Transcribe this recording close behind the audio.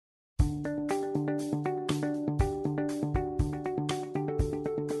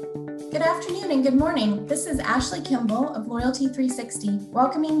Good afternoon and good morning. This is Ashley Kimball of Loyalty 360,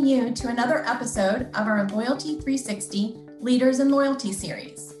 welcoming you to another episode of our Loyalty 360 Leaders in Loyalty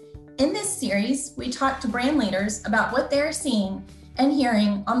series. In this series, we talk to brand leaders about what they're seeing and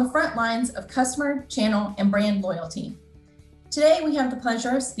hearing on the front lines of customer, channel, and brand loyalty. Today, we have the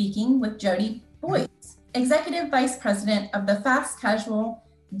pleasure of speaking with Jody Boyce, Executive Vice President of the fast casual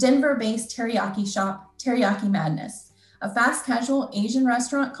Denver-based teriyaki shop, Teriyaki Madness, a fast casual Asian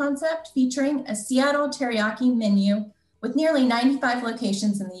restaurant concept featuring a Seattle teriyaki menu with nearly 95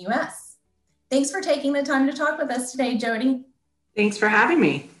 locations in the US. Thanks for taking the time to talk with us today, Jody. Thanks for having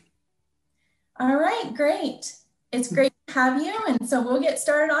me. All right, great. It's great to have you. And so we'll get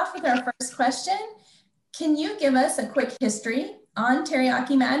started off with our first question. Can you give us a quick history on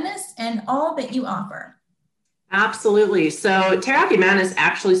Teriyaki Madness and all that you offer? Absolutely. So Teriyaki Madness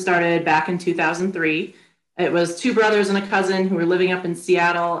actually started back in 2003. It was two brothers and a cousin who were living up in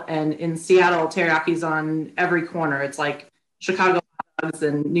Seattle. And in Seattle, teriyaki's on every corner. It's like Chicago hot dogs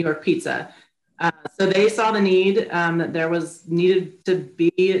and New York pizza. So they saw the need that there was needed to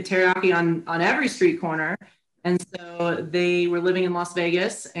be teriyaki on every street corner. And so they were living in Las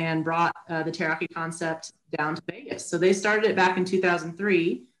Vegas and brought the teriyaki concept down to Vegas. So they started it back in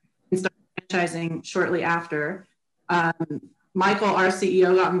 2003 and started franchising shortly after. Michael, our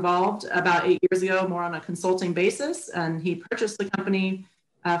CEO, got involved about 8 years ago, more on a consulting basis, and he purchased the company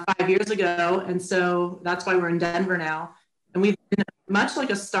 5 years ago. And so that's why we're in Denver now. And we've been much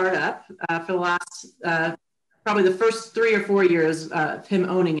like a startup for the last, probably the first 3 or 4 years of him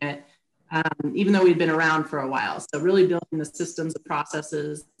owning it, even though we'd been around for a while. So really building the systems and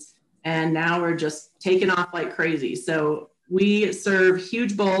processes. And now we're just taking off like crazy. So we serve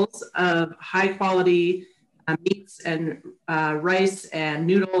huge bowls of high quality meats and rice and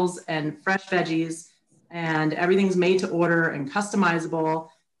noodles and fresh veggies, and everything's made to order and customizable,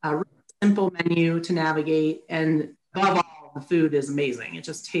 really simple menu to navigate, and above all, the food is amazing. It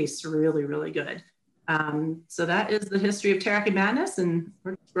just tastes really, really good. So that is the history of Teriyaki Madness, and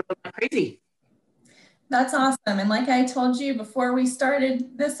we're like crazy. That's awesome. And like I told you before we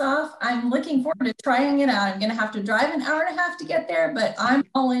started this off, I'm looking forward to trying it out. I'm going to have to drive an hour and a half to get there, but I'm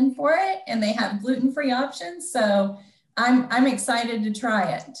all in for it. And they have gluten-free options. So I'm excited to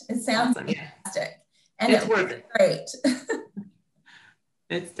try it. It sounds awesome. Fantastic. And it's worth it. Great.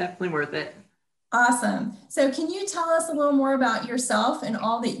 It's definitely worth it. Awesome. So can you tell us a little more about yourself and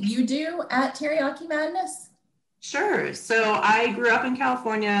all that you do at Teriyaki Madness? Sure. So I grew up in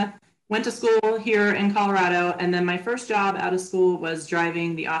California, went to school here in Colorado, and then my first job out of school was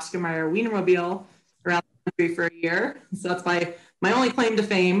driving the Oscar Mayer Wienermobile around the country for a year. So that's my only claim to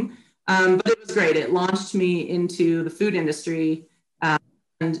fame, but it was great. It launched me into the food industry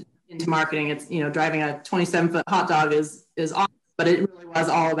and into marketing. It's, driving a 27-foot hot dog is awesome, but it really was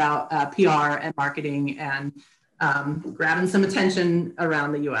all about PR and marketing and grabbing some attention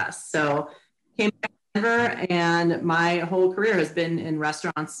around the US. So came back Denver, and my whole career has been in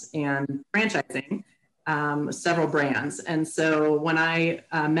restaurants and franchising several brands. And so when I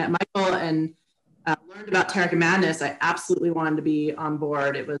met Michael and learned about Teriyaki Madness, I absolutely wanted to be on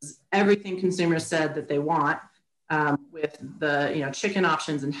board. It was everything consumers said that they want, with the chicken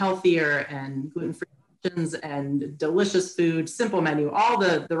options and healthier and gluten-free options and delicious food, simple menu, all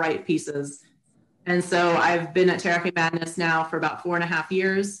the right pieces. And so I've been at Teriyaki Madness now for about 4.5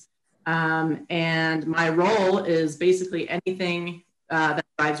 years. And my role is basically anything that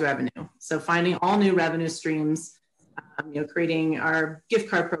drives revenue. So finding all new revenue streams, creating our gift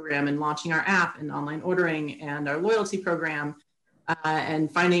card program and launching our app and online ordering and our loyalty program,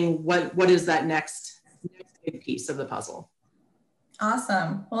 and finding what is that next big piece of the puzzle.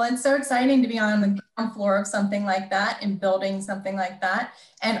 Awesome. Well, it's so exciting to be on the ground floor of something like that and building something like that.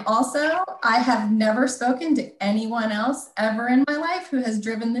 And also, I have never spoken to anyone else ever in my life who has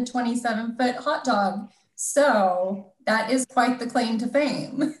driven the 27-foot hot dog. So that is quite the claim to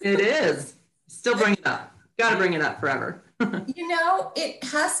fame. It is. Still bring it up. Got to bring it up forever. It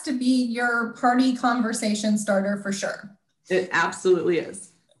has to be your party conversation starter for sure. It absolutely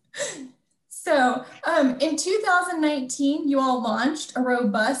is. So in 2019, you all launched a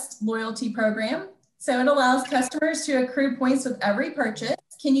robust loyalty program. So it allows customers to accrue points with every purchase.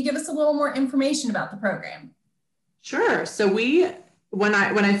 Can you give us a little more information about the program? Sure. So when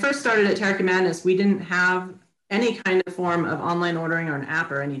I first started at Teriyaki Madness, we didn't have any kind of form of online ordering or an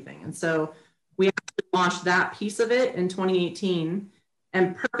app or anything. And so we actually launched that piece of it in 2018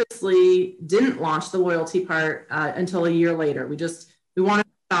 and purposely didn't launch the loyalty part until a year later. We wanted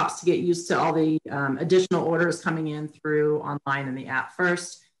shops to get used to all the additional orders coming in through online and the app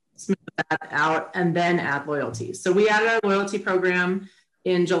first, smooth that out, and then add loyalty. So we added our loyalty program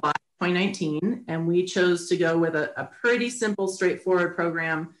in July 2019, and we chose to go with a pretty simple, straightforward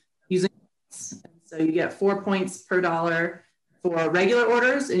program using points. So you get 4 points per dollar for regular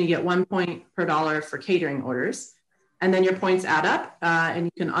orders, and you get 1 point per dollar for catering orders. And then your points add up, and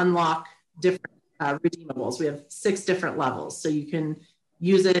you can unlock different redeemables. We have 6 different levels. So you can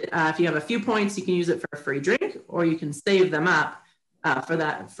use it, if you have a few points, you can use it for a free drink, or you can save them up for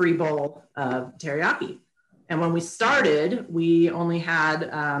that free bowl of teriyaki. And when we started, we only had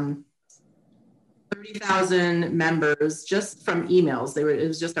 30,000 members just from emails. It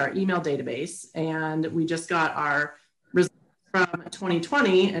was just our email database. And we just got our results from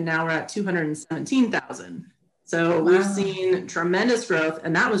 2020, and now we're at 217,000. So we've seen tremendous growth,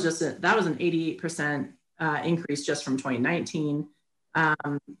 and that was an 88% increase just from 2019,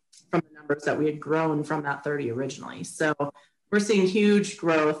 from the numbers that we had grown from that 30 originally. So we're seeing huge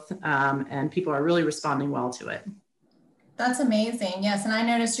growth, and people are really responding well to it. That's amazing. Yes, and I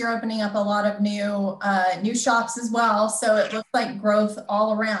noticed you're opening up a lot of new shops as well. So it looks like growth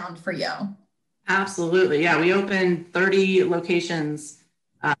all around for you. Absolutely, yeah. We opened 30 locations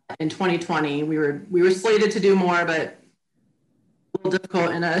in 2020. We were slated to do more, but a little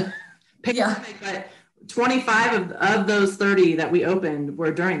difficult in a pandemic. But 25 of those 30 that we opened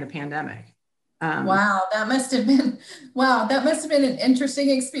were during the pandemic. Wow, that must have been an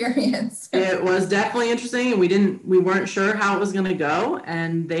interesting experience. It was definitely interesting, and we weren't sure how it was going to go,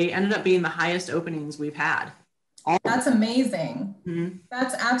 and they ended up being the highest openings we've had. That's amazing. Mm-hmm.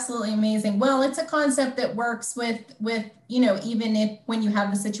 That's absolutely amazing. Well, it's a concept that works with even if when you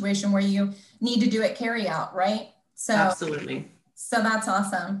have the situation where you need to do it carry out, right? So absolutely. So that's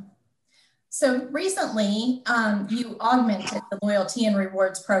awesome. So recently, you augmented the loyalty and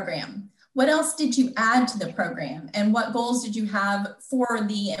rewards program. What else did you add to the program, and what goals did you have for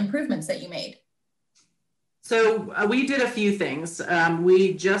the improvements that you made? So we did a few things.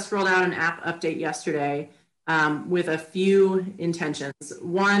 We just rolled out an app update yesterday with a few intentions.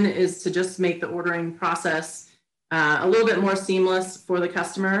 One is to just make the ordering process a little bit more seamless for the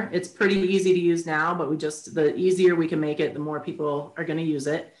customer. It's pretty easy to use now, but the easier we can make it, the more people are going to use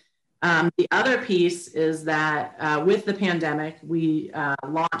it. The other piece is that with the pandemic, we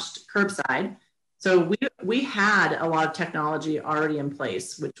launched curbside. So we had a lot of technology already in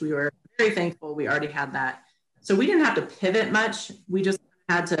place, which we were very thankful we already had that. So we didn't have to pivot much. We just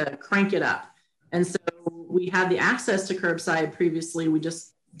had to crank it up. And so we had the access to curbside previously. We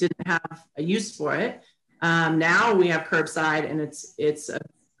just didn't have a use for it. Now we have curbside, and it's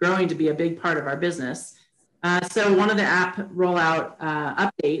growing to be a big part of our business. So one of the app rollout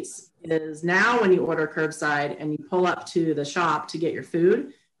updates is now when you order curbside and you pull up to the shop to get your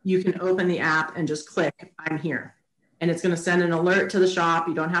food, you can open the app and just click, I'm here. And it's going to send an alert to the shop.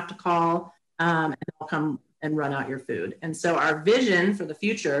 You don't have to call, and they'll come and run out your food. And so our vision for the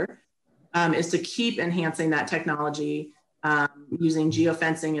future is to keep enhancing that technology using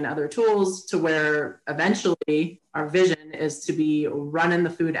geofencing and other tools to where eventually our vision is to be running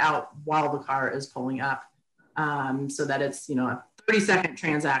the food out while the car is pulling up. So that it's, a 30-second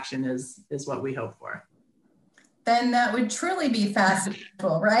transaction is what we hope for. Then that would truly be fast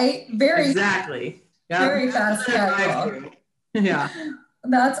casual, right? Exactly. Yep. Very fast casual. Yeah.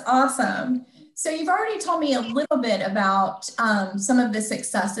 That's awesome. So you've already told me a little bit about some of the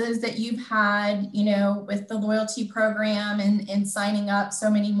successes that you've had, with the loyalty program and signing up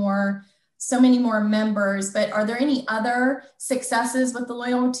so many more members. But are there any other successes with the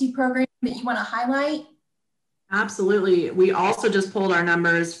loyalty program that you want to highlight? Absolutely. We also just pulled our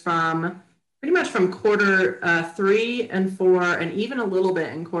numbers from pretty much from quarter 3 and 4, and even a little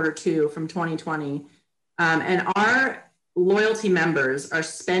bit in quarter 2 from 2020. And our loyalty members are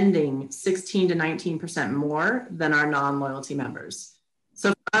spending 16 to 19% more than our non-loyalty members. So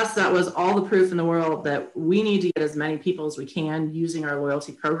for us, that was all the proof in the world that we need to get as many people as we can using our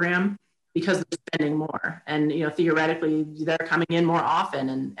loyalty program because they're spending more. And theoretically, they're coming in more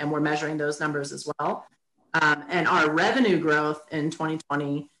often, and we're measuring those numbers as well. And our revenue growth in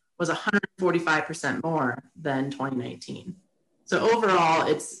 2020 was 145% more than 2019. So overall,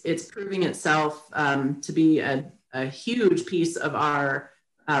 it's proving itself to be a huge piece of our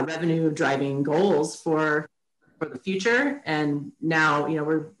revenue driving goals for the future. And now,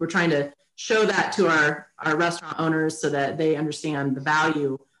 we're trying to show that to our restaurant owners so that they understand the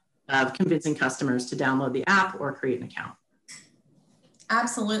value of convincing customers to download the app or create an account.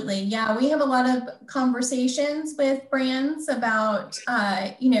 Absolutely. Yeah, we have a lot of conversations with brands about,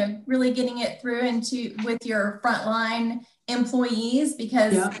 really getting it through with your frontline employees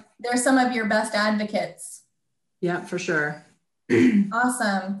because they're some of your best advocates. Yeah, for sure.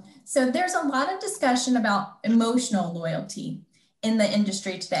 Awesome. So there's a lot of discussion about emotional loyalty. in the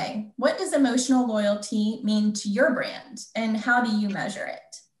industry today. What does emotional loyalty mean to your brand, and how do you measure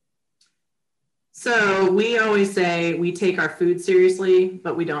it? So we always say we take our food seriously,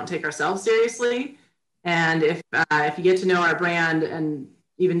 but we don't take ourselves seriously. And if you get to know our brand and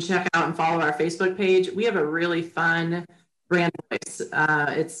even check out and follow our Facebook page, we have a really fun brand voice.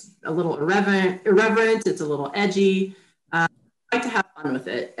 It's a little irreverent, it's a little edgy. I like to have fun with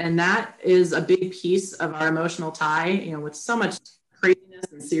it. And that is a big piece of our emotional tie. You know, with so much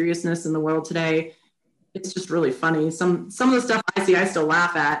craziness and seriousness in the world today, it's just really funny. Some of the stuff I see, I still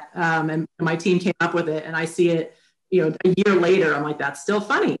laugh at. And my team came up with it, and I see it, you know, a year later, I'm like, that's still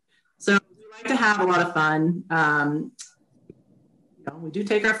funny. So we like to have a lot of fun. You know, we do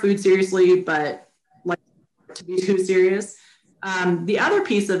take our food seriously, but like to be too serious. The other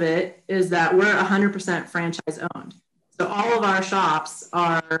piece of it is that we're 100% franchise owned. So all of our shops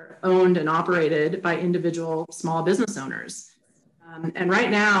are owned and operated by individual small business owners. And right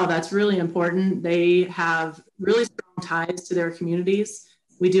now, that's really important. They have really strong ties to their communities.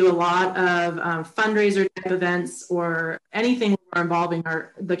 We do a lot of fundraiser type events or anything involving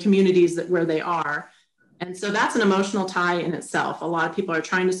the communities where they are. And so that's an emotional tie in itself. A lot of people are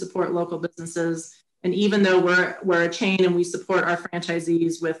trying to support local businesses. And even though we're a chain and we support our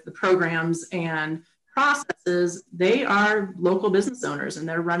franchisees with the programs and processes, they are local business owners and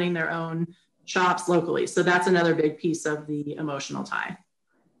they're running their own shops locally. So that's another big piece of the emotional tie.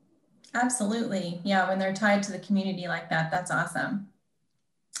 Absolutely. Yeah, when they're tied to the community like that, that's awesome.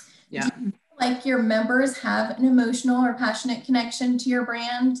 Yeah. Do you feel like your members have an emotional or passionate connection to your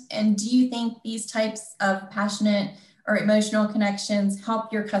brand? And do you think these types of passionate or emotional connections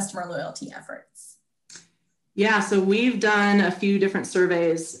help your customer loyalty efforts? Yeah, so we've done a few different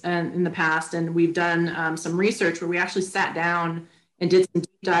surveys in the past, and we've done some research where we actually sat down and did some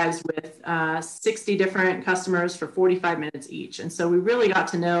deep dives with 60 different customers for 45 minutes each. And so we really got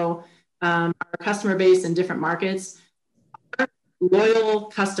to know our customer base in different markets. Our loyal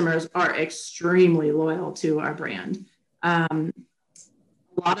customers are extremely loyal to our brand. A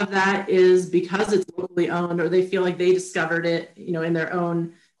lot of that is because it's locally owned, or they feel like they discovered it, you know, in their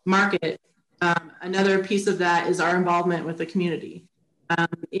own market. Another piece of that is our involvement with the community. I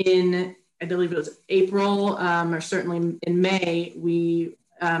believe it was April, or certainly in May, we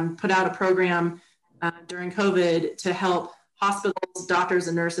put out a program during COVID to help hospitals, doctors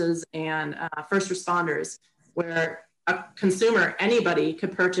and nurses, and first responders, where a consumer, anybody,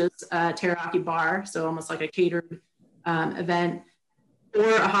 could purchase a teriyaki bar, so almost like a catered event,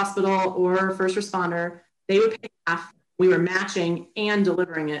 or a hospital or first responder. They would pay half. We were matching and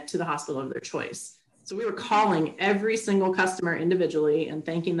delivering it to the hospital of their choice. So we were calling every single customer individually and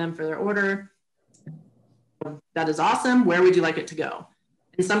thanking them for their order. That is awesome. Where would you like it to go?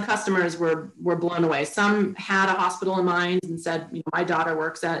 And some customers were blown away. Some had a hospital in mind and said, you know, my daughter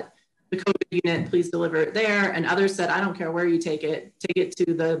works at the COVID unit, please deliver it there. And others said, I don't care where you take it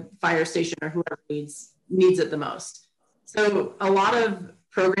to the fire station or whoever needs it the most. So a lot of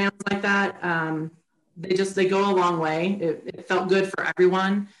programs like that, they go a long way. It felt good for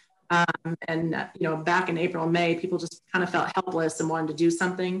everyone. And you know, back in April and May, people just kind of felt helpless and wanted to do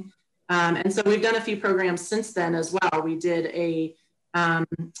something. And so we've done a few programs since then as well. We did a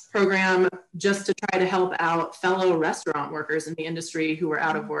program just to try to help out fellow restaurant workers in the industry who were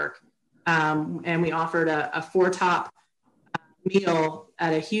out of work. And we offered a 4-top meal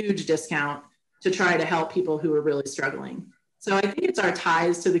at a huge discount to try to help people who were really struggling. So I think it's our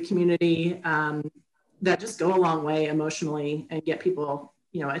ties to the community that just go a long way emotionally and get people,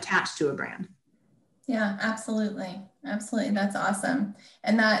 you know, attached to a brand. Yeah, absolutely. Absolutely. That's awesome.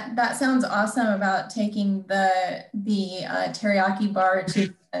 And that sounds awesome about taking the teriyaki bar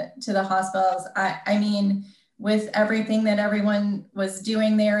to the hospitals. I mean, with everything that everyone was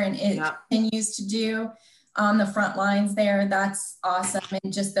doing there and it continues to do on the front lines there, that's awesome.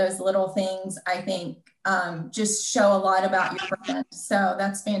 And just those little things, I think, just show a lot about your brand. So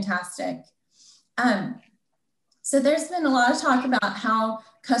that's fantastic. So there's been a lot of talk about how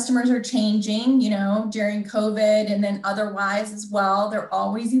customers are changing, you know, during COVID and then otherwise as well. They're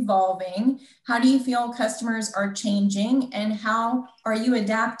always evolving. How do you feel customers are changing and how are you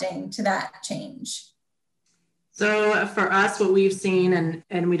adapting to that change? So for us, what we've seen,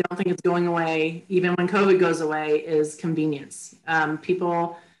 and we don't think it's going away, even when COVID goes away, is convenience.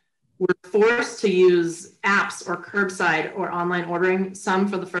 People were forced to use apps or curbside or online ordering, some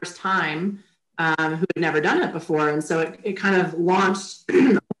for the first time, who had never done it before. And so it kind of launched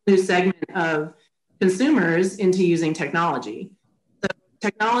a new segment of consumers into using technology. So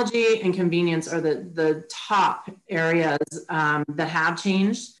technology and convenience are the top areas that have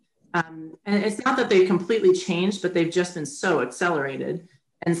changed. And it's not that they've completely changed, but they've just been so accelerated.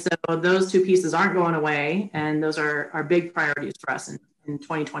 And so those two pieces aren't going away. And those are big priorities for us in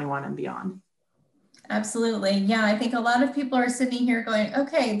 2021 and beyond. Absolutely. Yeah, I think a lot of people are sitting here going,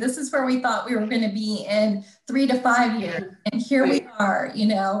 okay, this is where we thought we were going to be in 3 to 5 years. And here we are,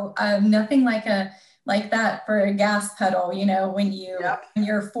 nothing like that for a gas pedal, when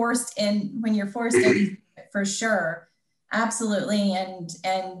you're forced in for sure. Absolutely.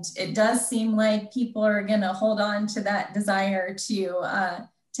 And it does seem like people are going to hold on to that desire to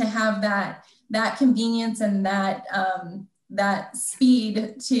have that convenience and that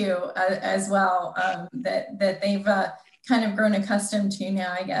speed too, as well, that they've kind of grown accustomed to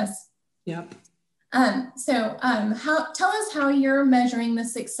now, I guess. Yep. Tell us how you're measuring the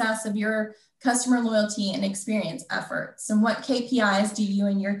success of your customer loyalty and experience efforts, and what KPIs do you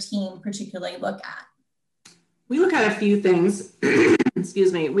and your team particularly look at? We look at a few things.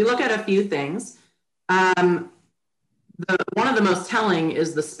 Excuse me. We look at a few things. One of the most telling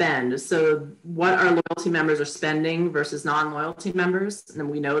is the spend. So what our loyalty members are spending versus non-loyalty members. And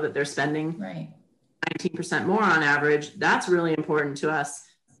we know that they're spending 19% more on average. That's really important to us.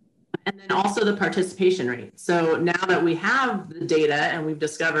 And then also the participation rate. So now that we have the data and we've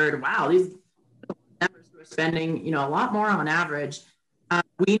discovered, wow, these members who are spending, a lot more on average,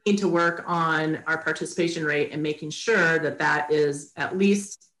 we need to work on our participation rate and making sure that that is at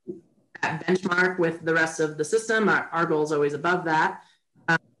least at benchmark with the rest of the system. Our goal is always above that.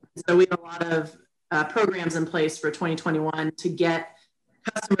 So we have a lot of programs in place for 2021 to get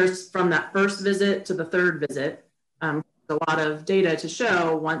customers from that first visit to the third visit. A lot of data to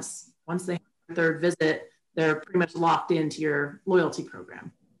show once they have their third visit, they're pretty much locked into your loyalty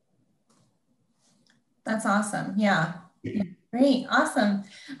program. That's awesome. Yeah. Great. Awesome.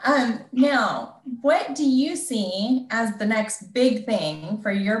 Now, what do you see as the next big thing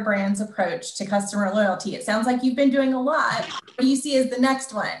for your brand's approach to customer loyalty? It sounds like you've been doing a lot. What do you see as the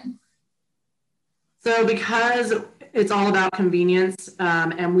next one? So because it's all about convenience,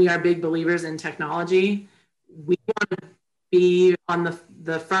 and we are big believers in technology, we want to be on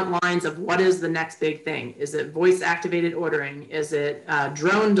the front lines of what is the next big thing. Is it voice activated ordering? Is it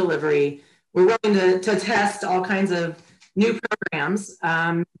drone delivery? We're willing to test all kinds of new programs.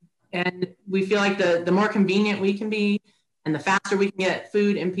 And we feel like the more convenient we can be and the faster we can get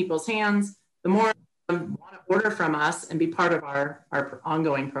food in people's hands, the more they want to order from us and be part of our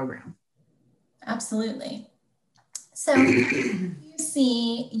ongoing program. Absolutely. So you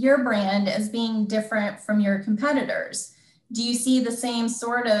see your brand as being different from your competitors. Do you see the same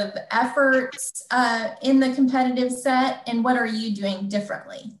sort of efforts in the competitive set, and what are you doing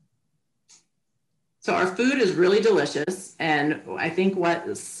differently? So our food is really delicious, and I think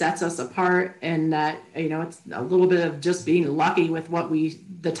what sets us apart, and that it's a little bit of just being lucky with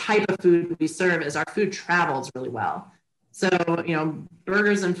the type of food we serve, is our food travels really well. So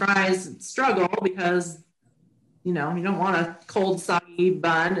burgers and fries struggle because you don't want a cold soggy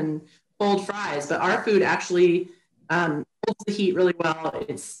bun and cold fries, but our food actually holds the heat really well.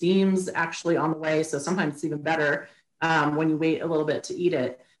 It steams actually on the way, so sometimes it's even better when you wait a little bit to eat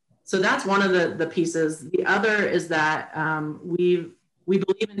it. So that's one of the pieces. The other is that we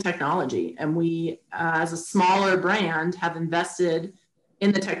believe in technology, and we, as a smaller brand, have invested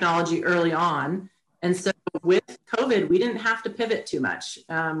in the technology early on. And so with COVID, we didn't have to pivot too much.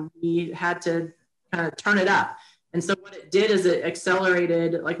 We had to kind of turn it up. And so what it did is it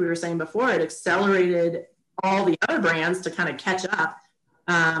accelerated, like we were saying before, it accelerated all the other brands to kind of catch up,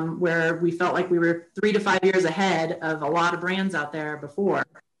 where we felt like we were 3 to 5 years ahead of a lot of brands out there before.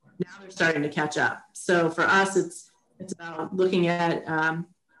 Now they're starting to catch up. So for us, it's about looking at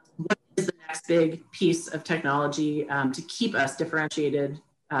what is the next big piece of technology to keep us differentiated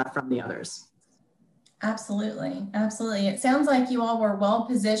from the others. Absolutely. Absolutely. It sounds like you all were well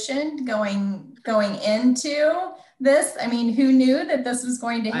positioned going into this. I mean, who knew that this was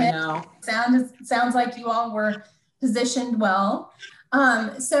going to hit? I know. Sounds like you all were positioned well.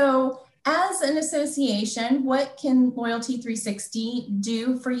 So as an association, what can Loyalty 360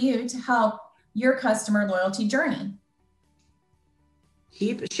 do for you to help your customer loyalty journey?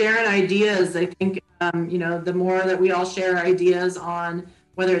 Keep sharing ideas. I think, the more that we all share ideas on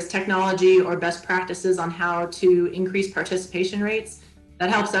whether it's technology or best practices on how to increase participation rates, that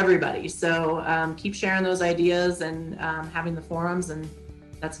helps everybody. So keep sharing those ideas and having the forums, and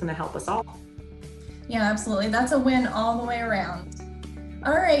that's going to help us all. Yeah, absolutely. That's a win all the way around.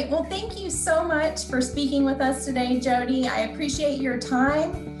 All right. Well, thank you so much for speaking with us today, Jody. I appreciate your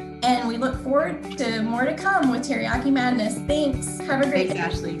time, and we look forward to more to come with Teriyaki Madness. Thanks. Have a great day.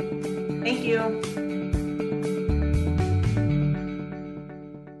 Thanks, Ashley. Thank you.